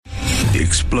The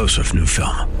explosive new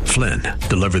film, Flynn,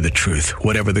 deliver the truth,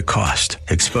 whatever the cost,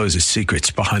 exposes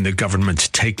secrets behind the government's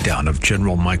takedown of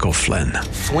General Michael Flynn.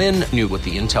 Flynn knew what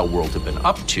the intel world had been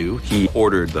up to. He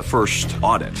ordered the first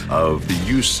audit of the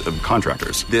use of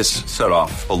contractors. This set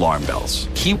off alarm bells.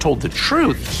 He told the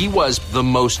truth. He was the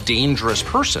most dangerous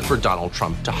person for Donald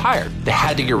Trump to hire. They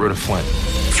had to get rid of Flynn.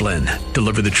 Flynn,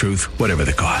 deliver the truth, whatever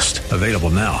the cost. Available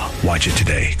now. Watch it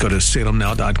today. Go to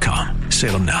salemnow.com.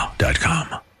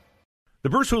 salemnow.com. The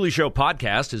Bruce Hooley Show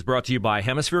podcast is brought to you by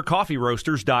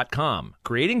HemisphereCoffeeRoasters.com.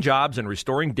 Creating jobs and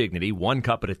restoring dignity one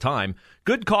cup at a time.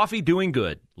 Good coffee doing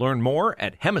good. Learn more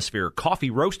at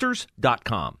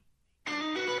HemisphereCoffeeRoasters.com.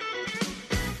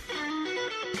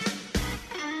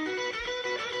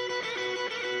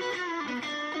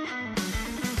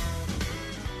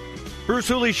 Bruce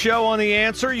Hooley Show on The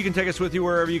Answer. You can take us with you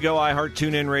wherever you go.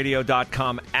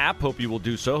 iHeartTuneInRadio.com app. Hope you will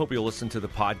do so. Hope you'll listen to the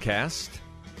podcast.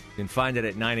 You can find it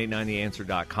at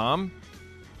 989theanswer.com.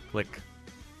 Click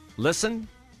listen,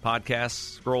 podcast,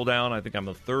 scroll down. I think I'm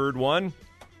the third one.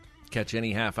 Catch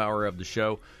any half hour of the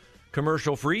show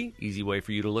commercial free. Easy way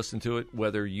for you to listen to it,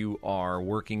 whether you are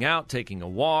working out, taking a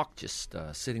walk, just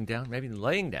sitting down, maybe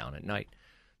laying down at night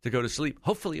to go to sleep,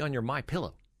 hopefully on your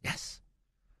MyPillow. Yes.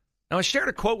 Now, I shared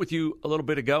a quote with you a little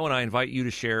bit ago, and I invite you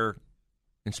to share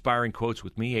inspiring quotes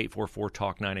with me,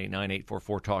 844-TALK-989,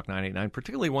 844-TALK-989,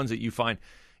 particularly ones that you find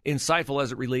insightful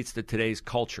as it relates to today's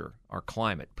culture, our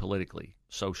climate, politically,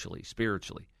 socially,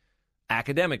 spiritually,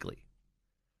 academically.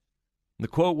 The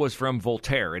quote was from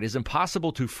Voltaire. It is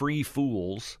impossible to free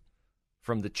fools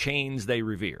from the chains they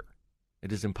revere.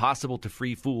 It is impossible to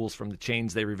free fools from the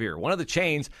chains they revere. One of the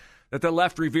chains that the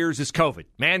left reveres is COVID.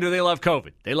 Man, do they love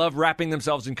COVID. They love wrapping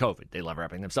themselves in COVID. They love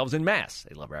wrapping themselves in masks.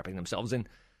 They love wrapping themselves in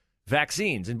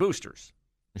vaccines and boosters,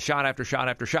 and shot after shot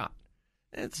after shot.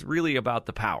 It's really about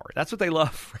the power. That's what they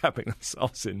love wrapping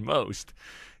themselves in most,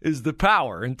 is the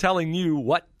power and telling you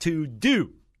what to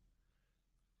do.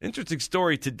 Interesting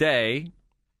story today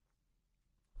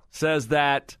says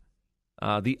that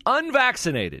the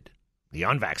unvaccinated, you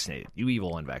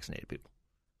evil unvaccinated people,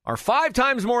 are 5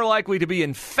 times more likely to be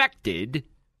infected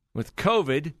with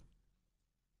COVID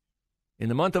in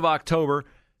the month of October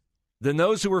than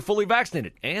those who were fully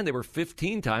vaccinated. And they were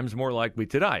 15 times more likely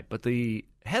to die. But the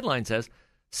headline says,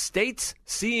 states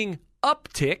seeing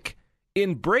uptick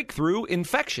in breakthrough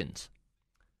infections,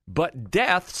 but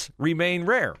deaths remain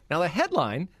rare. Now, the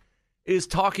headline is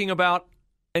talking about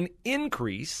an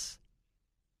increase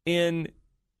in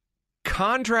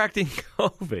contracting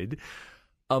COVID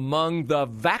among the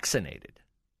vaccinated.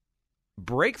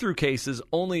 Breakthrough cases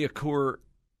only occur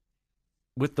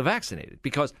with the vaccinated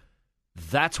because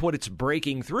that's what it's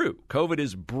breaking through. COVID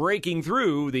is breaking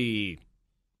through the,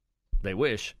 they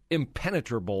wish,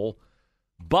 impenetrable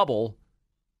bubble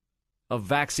of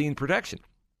vaccine protection.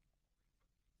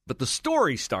 But the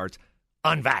story starts,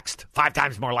 unvaxxed, 5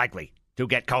 times more likely to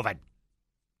get COVID,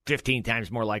 15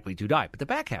 times more likely to die. But the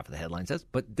back half of the headline says,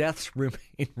 but deaths remain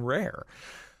rare.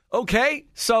 Okay,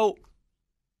 so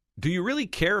do you really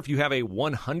care if you have a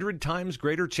 100 times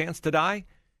greater chance to die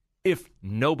if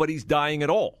nobody's dying at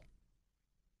all?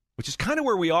 Which is kind of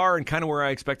where we are and kind of where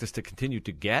I expect us to continue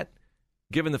to get,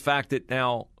 given the fact that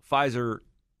now Pfizer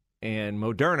and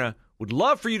Moderna would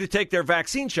love for you to take their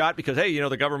vaccine shot because, hey,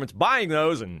 the government's buying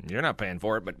those and you're not paying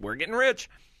for it, but we're getting rich.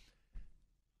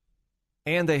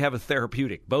 And they have a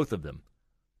therapeutic, both of them,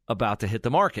 about to hit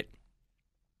the market.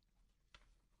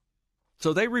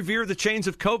 So they revere the chains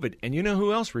of COVID. And you know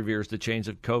who else reveres the chains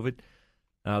of COVID?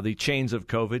 The chains of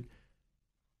COVID.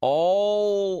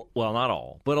 Not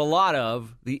all, but a lot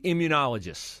of the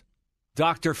immunologists.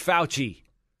 Dr. Fauci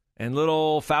and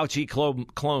little Fauci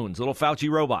clones, little Fauci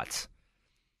robots.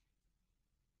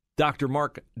 Dr.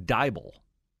 Mark Dybul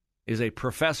is a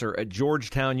professor at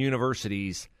Georgetown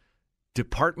University's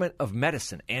Department of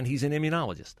Medicine, and he's an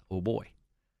immunologist. Oh, boy.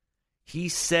 He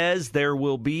says there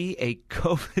will be a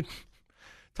COVID...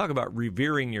 Talk about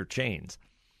revering your chains.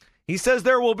 He says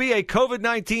there will be a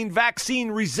COVID-19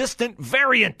 vaccine-resistant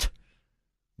variant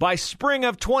by spring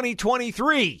of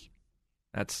 2023.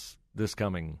 That's this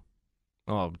coming...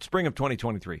 spring of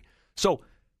 2023. So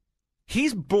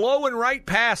he's blowing right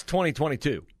past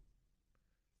 2022.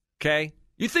 Okay?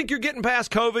 You think you're getting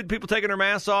past COVID, people taking their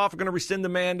masks off, are going to rescind the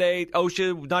mandate,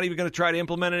 OSHA not even going to try to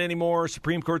implement it anymore,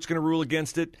 Supreme Court's going to rule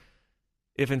against it,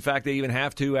 if in fact they even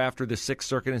have to after the 6th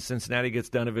Circuit in Cincinnati gets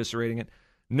done eviscerating it.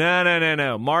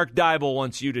 No. Mark Dybul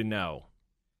wants you to know.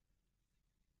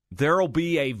 There will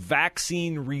be a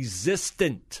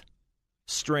vaccine-resistant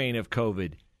strain of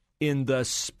COVID in the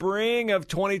spring of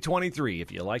 2023.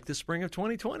 If you like the spring of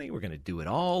 2020, we're going to do it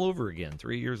all over again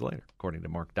 3 years later, according to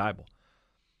Mark Dybul.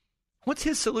 What's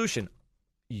his solution?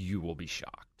 You will be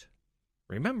shocked.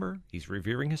 Remember, he's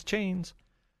revering his chains.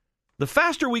 The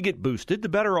faster we get boosted, the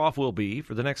better off we'll be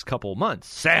for the next couple months.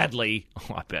 Sadly,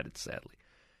 I bet it's sadly,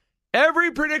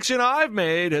 every prediction I've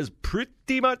made has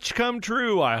pretty much come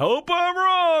true. I hope I'm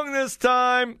wrong this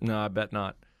time. No, I bet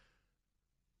not.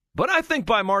 But I think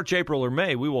by March, April, or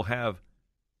May, we will have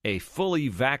a fully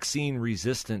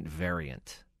vaccine-resistant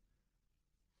variant.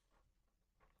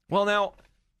 Well, now,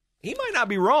 he might not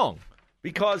be wrong,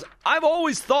 because I've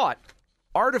always thought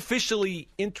artificially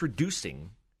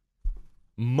introducing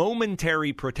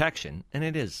momentary protection, and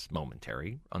it is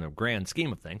momentary on the grand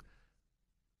scheme of things,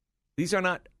 these are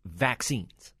not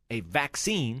vaccines. A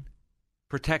vaccine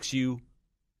protects you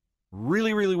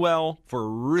really, really well for a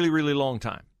really, really long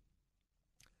time.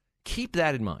 Keep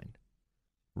that in mind.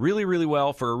 Really, really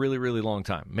well for a really, really long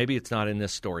time. Maybe it's not in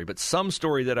this story, but some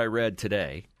story that I read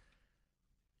today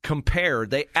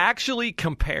they actually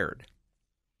compared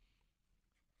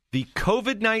the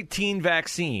COVID-19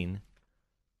 vaccine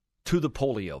to the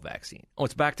polio vaccine. Oh,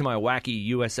 it's back to my wacky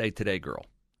USA Today girl.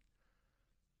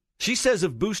 She says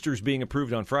of boosters being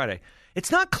approved on Friday,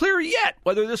 it's not clear yet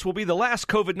whether this will be the last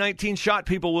COVID-19 shot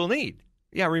people will need.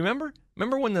 Yeah, remember?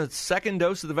 Remember when the second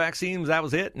dose of the vaccine, that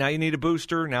was it? Now you need a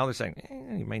booster. Now they're saying,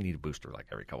 you may need a booster like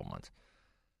every couple months.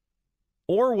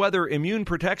 Or whether immune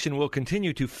protection will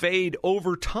continue to fade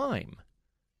over time.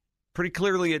 Pretty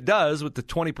clearly it does with the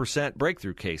 20%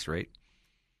 breakthrough case rate.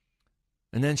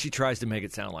 And then she tries to make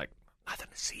it sound like, nothing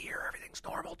to see here, everything's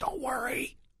normal, don't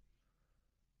worry.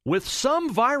 With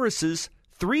some viruses,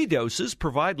 3 doses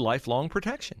provide lifelong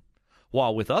protection,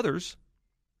 while with others,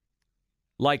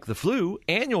 like the flu,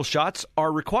 annual shots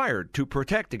are required to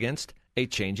protect against a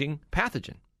changing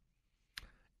pathogen.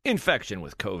 Infection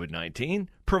with COVID-19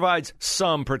 provides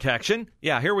some protection.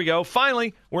 Yeah, here we go.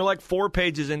 Finally, we're like 4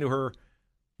 pages into her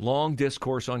long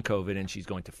discourse on COVID, and she's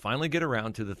going to finally get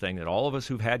around to the thing that all of us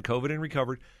who've had COVID and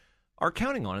recovered are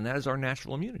counting on, and that is our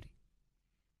natural immunity.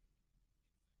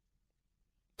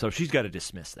 So she's got to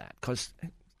dismiss that, because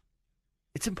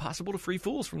it's impossible to free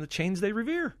fools from the chains they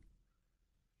revere.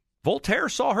 Voltaire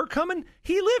saw her coming.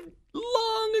 He lived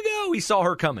long ago. He saw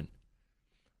her coming.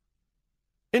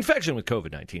 Infection with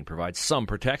COVID-19 provides some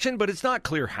protection, but it's not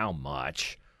clear how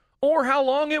much or how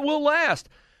long it will last.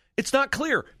 It's not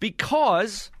clear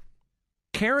because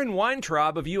Karen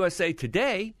Weintraub of USA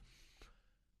Today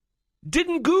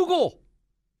didn't Google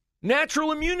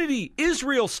natural immunity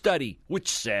Israel study, which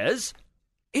says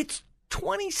it's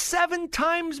 27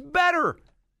 times better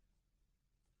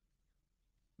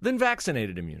than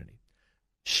vaccinated immunity.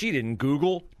 She didn't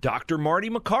Google Dr. Marty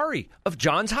Makary of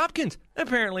Johns Hopkins.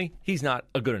 Apparently, he's not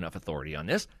a good enough authority on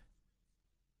this.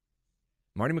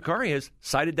 Marty Makary has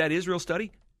cited that Israel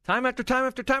study time after time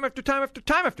after time after time after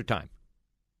time after time.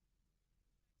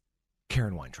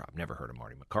 Karen Weintraub, never heard of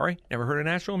Marty Makary, never heard of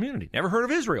natural immunity, never heard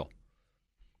of Israel.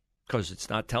 Because it's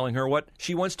not telling her what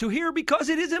she wants to hear, because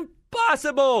it is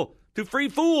impossible to free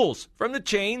fools from the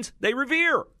chains they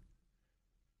revere.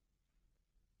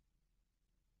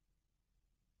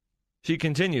 She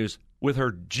continues with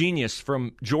her genius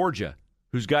from Georgia,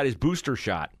 who's got his booster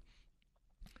shot.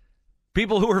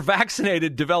 People who are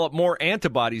vaccinated develop more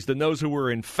antibodies than those who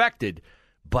were infected,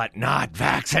 but not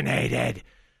vaccinated.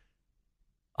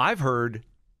 I've heard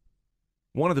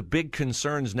one of the big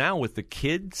concerns now with the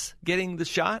kids getting the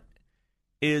shot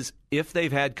is if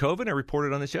they've had COVID, I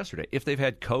reported on this yesterday, if they've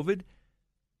had COVID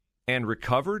and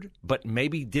recovered, but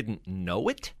maybe didn't know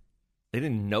it, they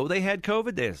didn't know they had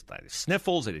COVID, they had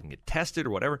sniffles, they didn't get tested or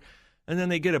whatever, and then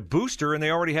they get a booster and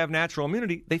they already have natural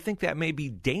immunity, they think that may be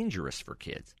dangerous for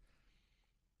kids.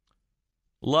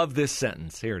 Love this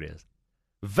sentence. Here it is.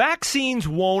 Vaccines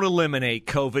won't eliminate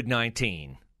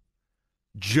COVID-19.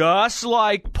 Just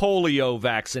like polio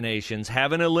vaccinations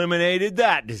haven't eliminated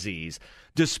that disease,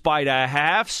 despite a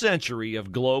half-century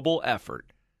of global effort.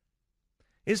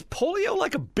 Is polio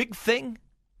like a big thing?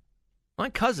 My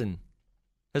cousin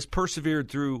has persevered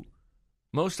through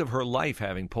most of her life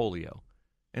having polio,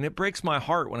 and it breaks my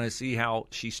heart when I see how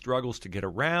she struggles to get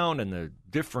around and the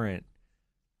different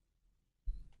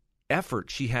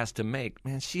effort she has to make.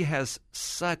 Man, she has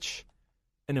such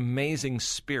an amazing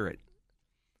spirit,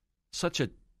 such a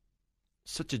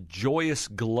joyous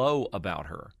glow about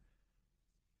her.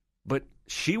 But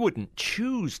she wouldn't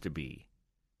choose to be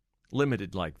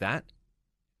limited like that.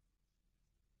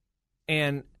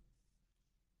 And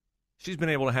she's been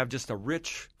able to have just a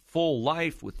rich, full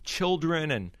life with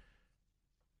children. And,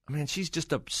 I mean, she's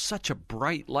just such a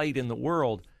bright light in the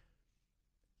world.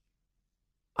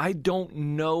 I don't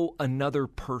know another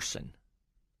person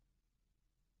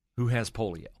who has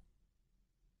polio.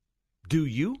 Do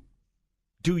you?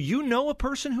 Do you know a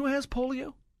person who has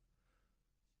polio?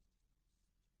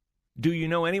 Do you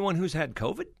know anyone who's had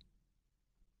COVID?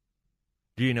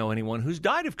 Do you know anyone who's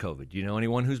died of COVID? Do you know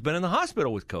anyone who's been in the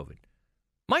hospital with COVID?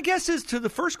 My guess is to the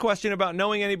first question about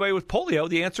knowing anybody with polio,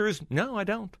 the answer is no, I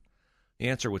don't. The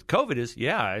answer with COVID is,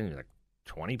 yeah, like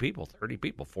 20 people, 30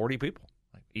 people, 40 people.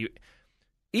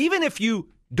 Even if you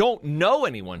don't know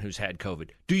anyone who's had COVID,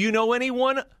 do you know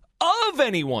anyone of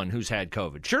anyone who's had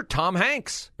COVID? Sure, Tom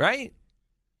Hanks, right?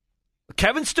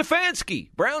 Kevin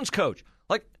Stefanski, Browns coach.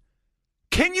 Like,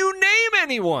 can you name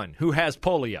anyone who has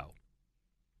polio?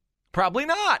 Probably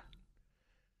not.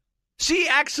 See,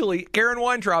 actually, Karen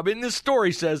Weintraub in this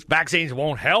story says vaccines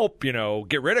won't help,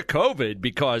 get rid of COVID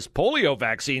because polio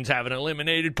vaccines haven't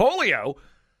eliminated polio.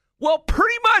 Well,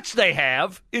 pretty much they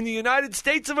have in the United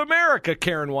States of America,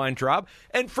 Karen Weintraub.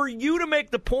 And for you to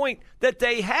make the point that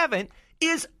they haven't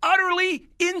is utterly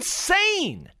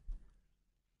insane.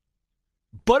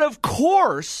 But of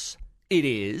course it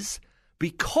is,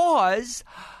 because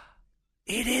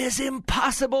it is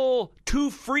impossible to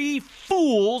free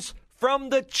fools from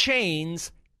the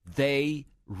chains they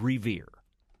revere.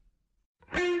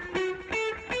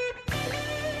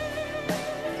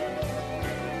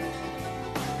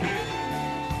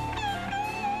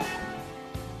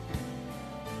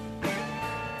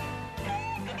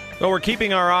 So we're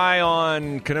keeping our eye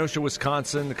on Kenosha,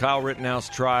 Wisconsin, the Kyle Rittenhouse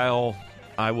trial.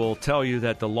 I will tell you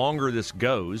that the longer this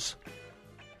goes,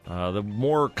 the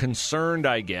more concerned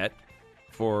I get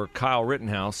for Kyle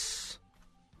Rittenhouse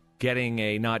getting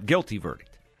a not guilty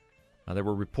verdict. There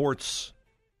were reports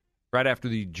right after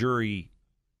the jury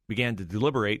began to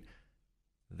deliberate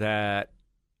that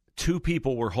 2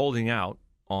 people were holding out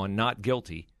on not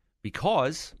guilty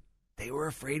because they were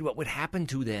afraid what would happen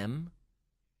to them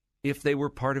if they were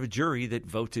part of a jury that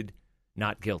voted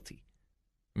not guilty.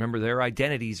 Remember, their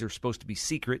identities are supposed to be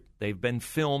secret. They've been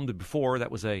filmed before.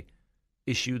 That was a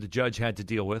issue the judge had to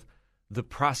deal with. The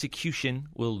prosecution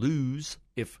will lose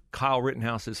if Kyle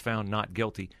Rittenhouse is found not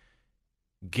guilty.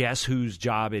 Guess whose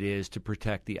job it is to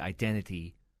protect the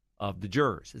identity of the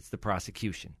jurors? It's the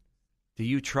prosecution. Do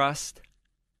you trust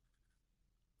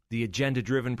the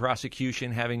agenda-driven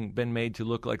prosecution, having been made to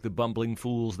look like the bumbling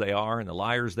fools they are and the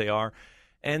liars they are,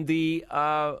 and the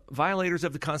violators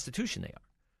of the Constitution they are?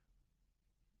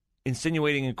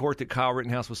 Insinuating in court that Kyle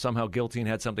Rittenhouse was somehow guilty and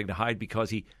had something to hide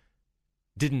because he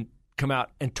didn't come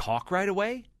out and talk right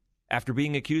away after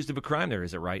being accused of a crime. There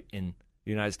is a right in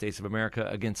the United States of America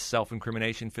against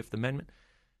self-incrimination, Fifth Amendment.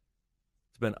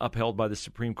 It's been upheld by the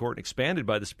Supreme Court, expanded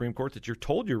by the Supreme Court, that you're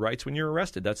told your rights when you're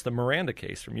arrested. That's the Miranda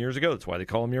case from years ago. That's why they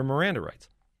call them your Miranda rights.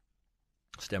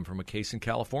 Stem from a case in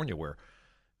California where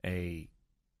a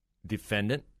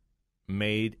defendant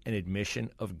made an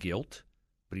admission of guilt,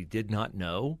 but he did not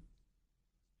know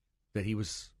that he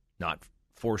was not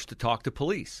forced to talk to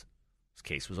police. His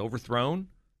case was overthrown.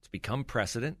 It's become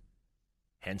precedent.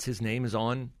 Hence, his name is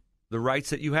on the rights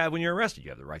that you have when you're arrested.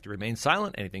 You have the right to remain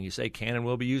silent. Anything you say can and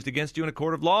will be used against you in a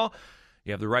court of law.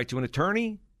 You have the right to an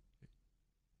attorney.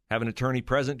 Have an attorney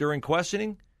present during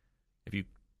questioning. If you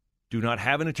do not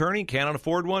have an attorney, cannot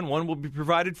afford one, one will be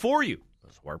provided for you.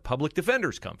 That's where public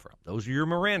defenders come from. Those are your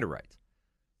Miranda rights.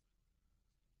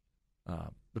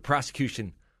 The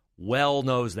prosecution well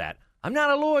knows that. I'm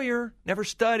not a lawyer, never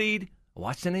studied,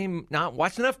 watched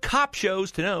enough cop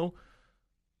shows to know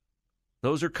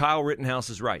those are Kyle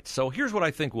Rittenhouse's rights. So here's what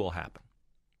I think will happen.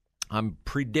 I'm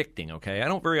predicting, okay? I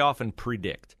don't very often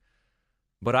predict,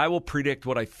 but I will predict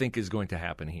what I think is going to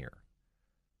happen here.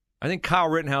 I think Kyle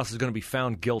Rittenhouse is going to be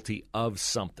found guilty of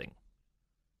something,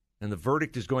 and the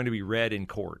verdict is going to be read in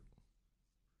court.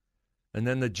 And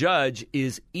then the judge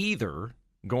is either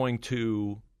going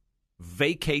to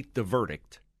vacate the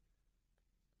verdict,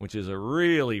 which is a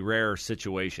really rare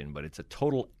situation, but it's a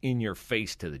total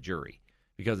in-your-face to the jury.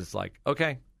 Because it's like,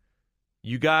 okay,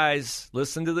 you guys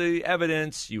listened to the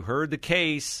evidence, you heard the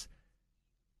case,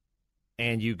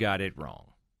 and you got it wrong.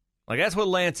 Like, that's what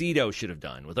Lance Ito should have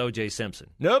done with O.J. Simpson.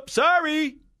 Nope,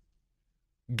 sorry.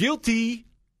 Guilty.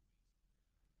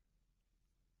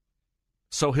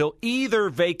 So he'll either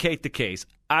vacate the case.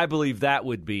 I believe that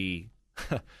would be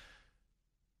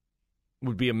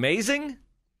amazing,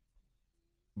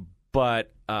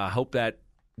 but I hope that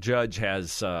judge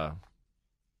has a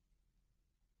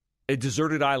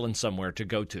deserted island somewhere to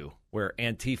go to where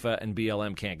Antifa and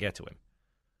BLM can't get to him.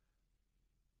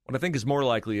 What I think is more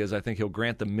likely is I think he'll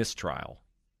grant the mistrial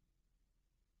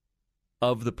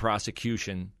of the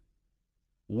prosecution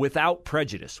without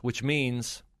prejudice, which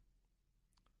means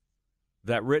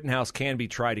that Rittenhouse can be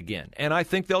tried again. And I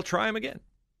think they'll try him again.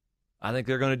 I think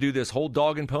they're going to do this whole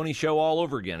dog and pony show all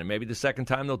over again. And maybe the second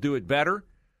time they'll do it better.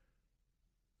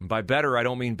 by better, I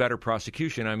don't mean better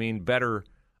prosecution. I mean better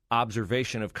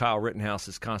observation of Kyle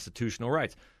Rittenhouse's constitutional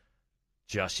rights.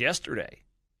 Just yesterday,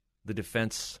 the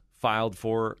defense filed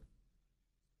for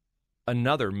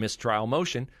another mistrial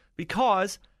motion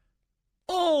because,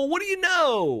 what do you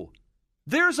know?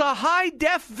 There's a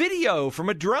high-def video from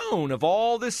a drone of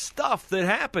all this stuff that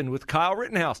happened with Kyle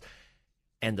Rittenhouse.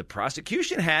 And the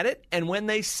prosecution had it, and when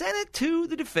they sent it to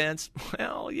the defense,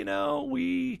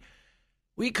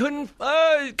 we couldn't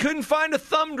find a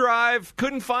thumb drive,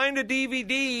 couldn't find a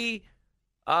DVD.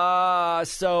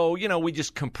 So we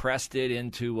just compressed it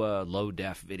into a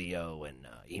low-def video and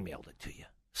emailed it to you.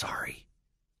 Sorry.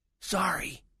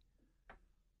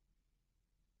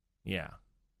 Yeah.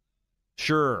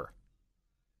 Sure.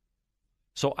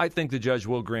 So I think the judge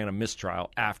will grant a mistrial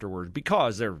afterwards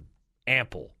because there are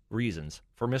ample reasons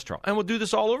for mistrial. And we'll do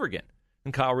this all over again.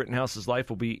 And Kyle Rittenhouse's life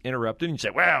will be interrupted. And you say,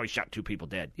 well, he shot 2 people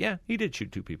dead. Yeah, he did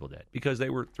shoot 2 people dead because they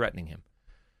were threatening him.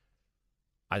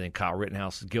 I think Kyle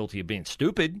Rittenhouse is guilty of being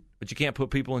stupid, but you can't put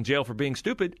people in jail for being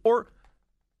stupid. Or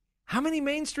how many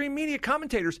mainstream media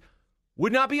commentators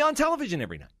would not be on television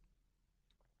every night?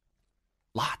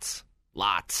 Lots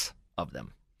of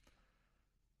them.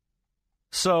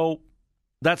 So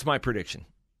that's my prediction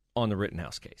on the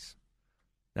Rittenhouse case.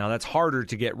 Now, that's harder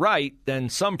to get right than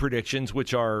some predictions,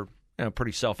 which are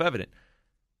pretty self-evident.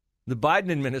 The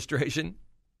Biden administration,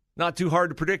 not too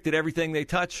hard to predict that everything they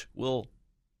touch will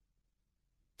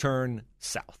turn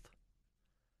south.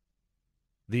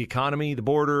 The economy, the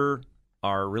border,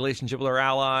 our relationship with our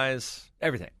allies,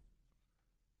 everything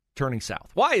turning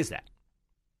south. Why is that?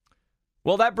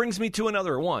 Well, that brings me to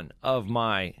another one of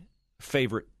my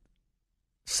favorite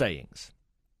sayings.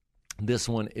 This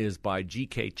one is by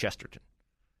G.K. Chesterton,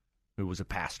 who was a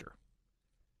pastor.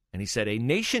 And he said, a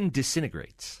nation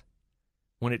disintegrates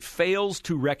when it fails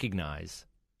to recognize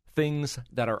things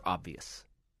that are obvious.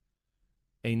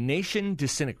 A nation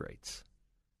disintegrates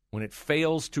when it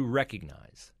fails to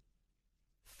recognize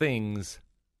things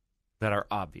that are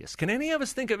obvious. Can any of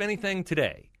us think of anything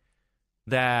today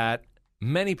that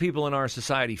many people in our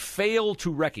society fail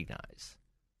to recognize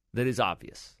that is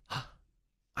obvious?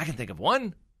 I can think of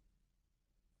one.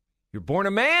 You're born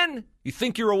a man, you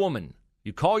think you're a woman.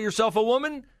 You call yourself a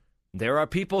woman. There are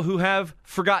people who have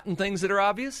forgotten things that are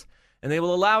obvious, and they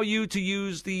will allow you to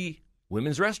use the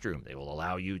women's restroom. They will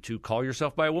allow you to call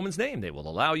yourself by a woman's name. They will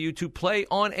allow you to play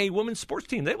on a women's sports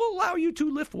team. They will allow you to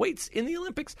lift weights in the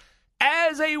Olympics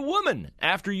as a woman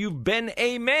after you've been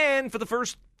a man for the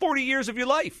first 40 years of your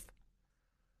life.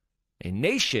 A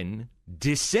nation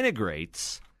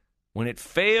disintegrates when it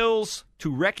fails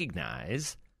to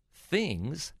recognize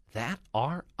things that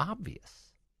are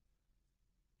obvious.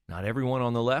 Not everyone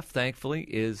on the left, thankfully,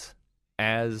 is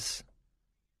as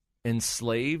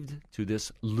enslaved to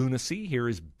this lunacy. Here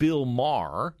is Bill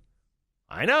Maher,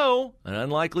 I know, an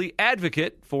unlikely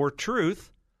advocate for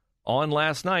truth, on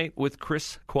Last Night with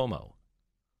Chris Cuomo.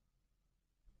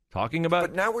 Talking about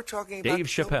but now we're talking Dave about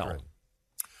Chappelle.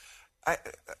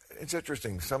 It's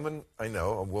interesting. Someone I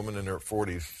know, a woman in her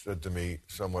 40s, said to me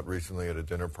somewhat recently at a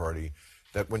dinner party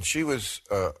that when she was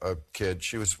a kid,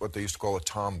 she was what they used to call a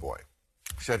tomboy.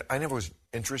 She said, I never was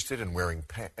interested in wearing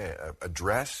a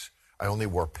dress. I only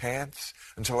wore pants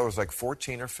until I was like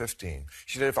 14 or 15.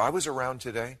 She said, if I was around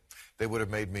today, they would have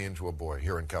made me into a boy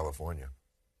here in California.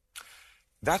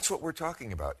 That's what we're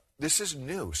talking about. This is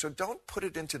new, so don't put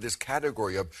it into this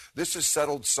category of this is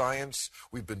settled science.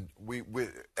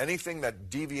 Anything that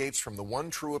deviates from the one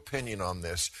true opinion on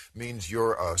this means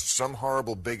you're some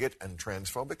horrible bigot and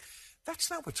transphobic.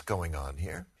 That's not what's going on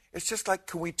here. It's just like,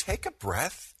 can we take a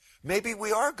breath? Maybe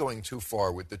we are going too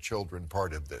far with the children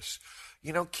part of this.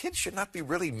 You know, kids should not be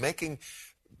really making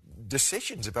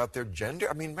decisions about their gender.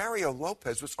 I mean, Mario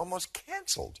Lopez was almost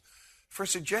canceled for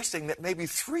suggesting that maybe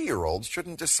 3-year-olds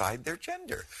shouldn't decide their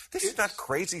gender. This is not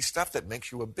crazy stuff that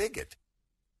makes you a bigot.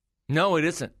 No, it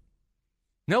isn't.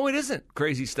 No, it isn't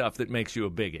crazy stuff that makes you a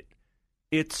bigot.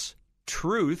 It's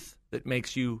truth that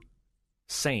makes you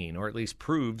sane, or at least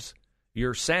proves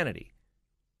your sanity.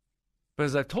 But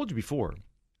as I've told you before,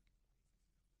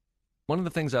 one of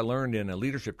the things I learned in a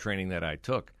leadership training that I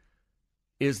took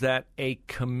is that a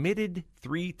committed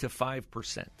 3 to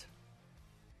 5%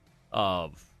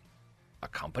 of a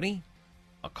company,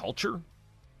 a culture,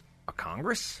 a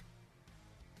Congress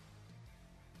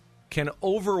can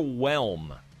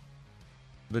overwhelm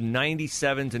the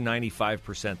 97 to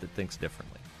 95% that thinks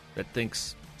differently, that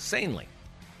thinks sanely.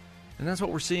 And that's what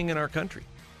we're seeing in our country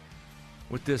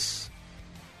with this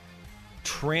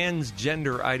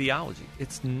transgender ideology.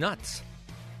 It's nuts.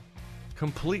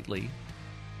 Completely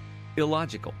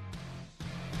illogical.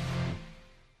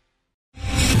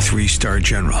 3-star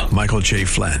general Michael J.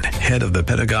 Flynn, head of the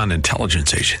Pentagon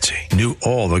Intelligence Agency, knew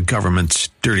all the government's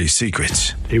dirty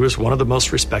secrets. He was one of the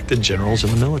most respected generals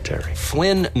in the military.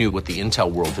 Flynn knew what the intel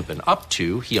world had been up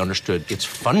to. He understood its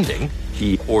funding.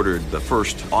 He ordered the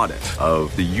first audit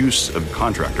of the use of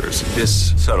contractors.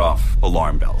 This set off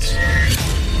alarm bells.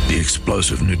 The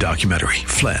explosive new documentary,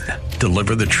 Flynn,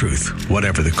 Deliver the Truth,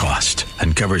 Whatever the Cost,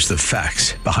 uncovers the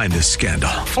facts behind this scandal.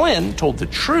 Flynn told the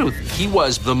truth. He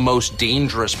was the most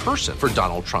dangerous person for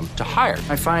Donald Trump to hire.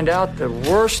 I find out the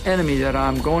worst enemy that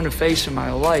I'm going to face in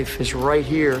my life is right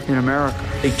here in America.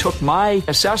 They took my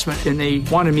assessment and they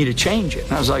wanted me to change it.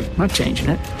 And I was like, I'm not changing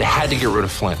it. They had to get rid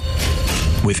of Flynn.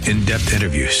 With in-depth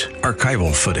interviews,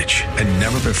 archival footage, and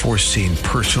never-before-seen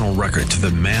personal records of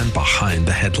the man behind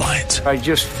the headlines. I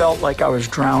just felt like I was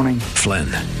drowning. Flynn,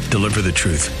 Deliver the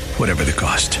Truth, Whatever the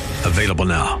Cost. Available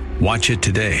now. Watch it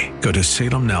today. Go to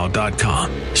salemnow.com.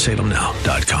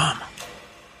 salemnow.com.